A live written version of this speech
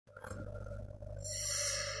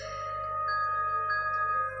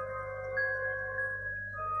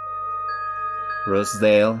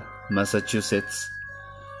Rosedale, Massachusetts.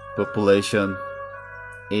 Population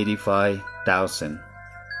 85,000.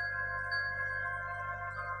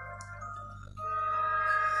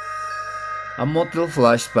 A motel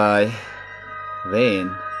flashed by,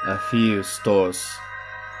 then a few stores,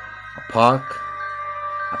 a park,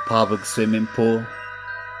 a public swimming pool,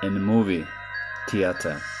 and a movie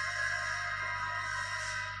theater.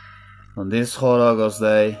 On this hot August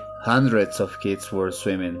day, hundreds of kids were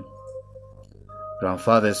swimming.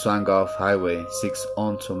 Grandfather swung off Highway 6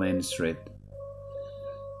 onto Main Street,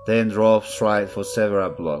 then drove straight for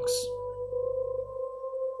several blocks.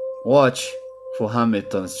 "Watch for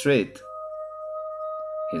Hamilton Street,"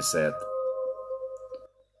 he said,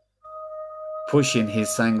 pushing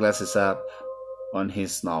his sunglasses up on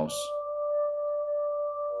his nose.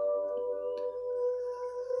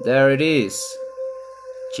 "There it is,"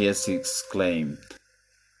 Jesse exclaimed.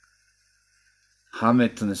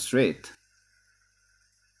 "Hamilton Street."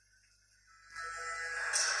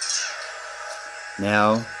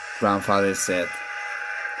 "Now," Grandfather said,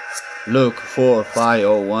 "look for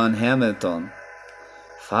 501 Hamilton."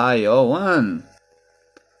 501,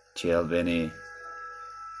 yelled Benny.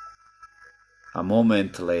 A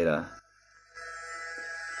moment later,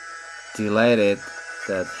 delighted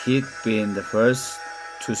that he'd been the first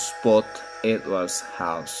to spot Edward's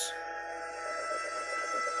house.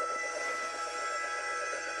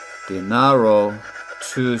 The narrow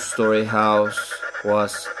two-story house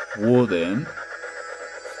was wooden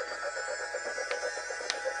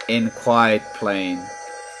and quite plain.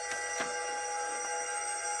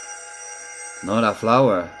 Not a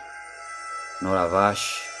flower, not a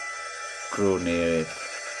bush grew near it.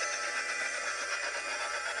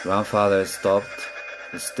 Grandfather stopped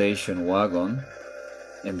the station wagon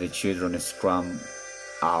and the children scrambled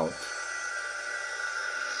out.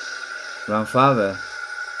 Grandfather,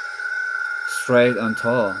 straight and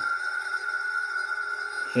tall,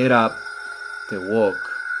 hit up the walk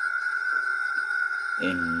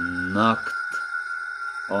and knocked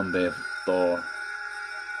on the door.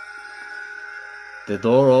 The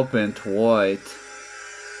door opened wide,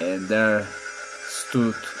 and there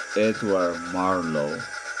stood Edward Marlowe.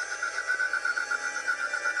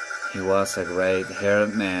 He was a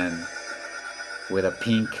gray-haired man with a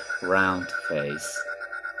pink, round face.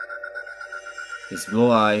 His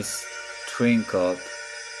blue eyes twinkled,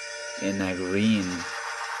 and a grin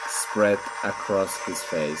spread across his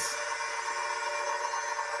face.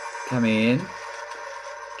 "Come in,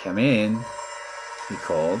 come in," he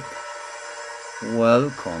called.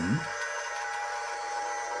 "Welcome."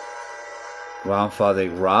 Grandfather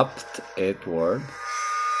grabbed Edward,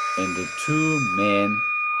 and the two men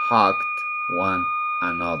hugged one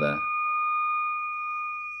another.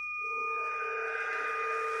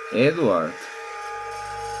 "Edward,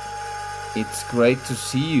 it's great to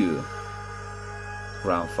see you,"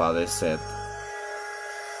 Grandfather said.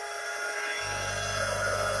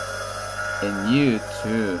 "And you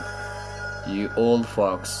too, you old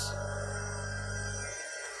fox,"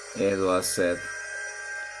 Edward said.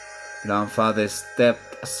 Grandfather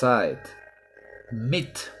stepped aside.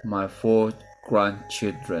 "Meet my 4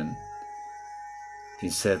 grandchildren," he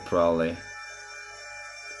said proudly.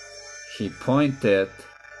 He pointed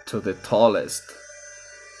to the tallest.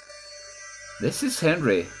 "This is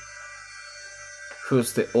Henry."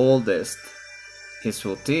 "Who's the oldest?" "He's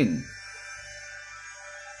 14.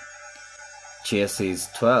 Jesse is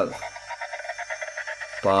 12.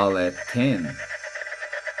 Paul at 10.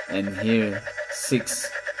 And here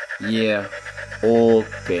 6-year-old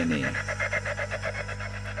Penny."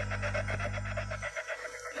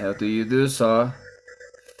 "How do you do, sir?"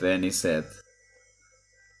 Penny said,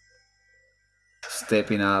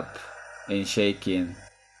 stepping up and shaking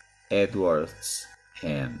Edward's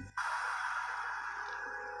hand.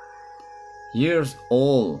 "You're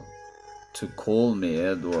old to call me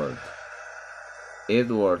Edward,"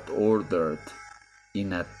 Edward ordered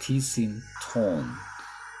in a teasing tone.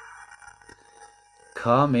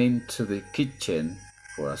 "Come into the kitchen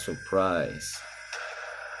for a surprise."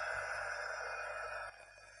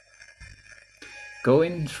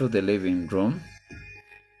 Going through the living room,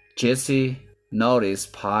 Jesse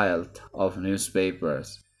noticed piles of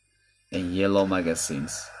newspapers and yellow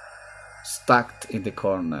magazines stacked in the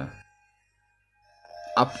corner.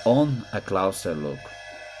 Up on a closer look,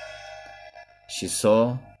 she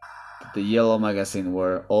saw that the yellow magazines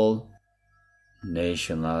were all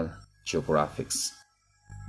National Geographics.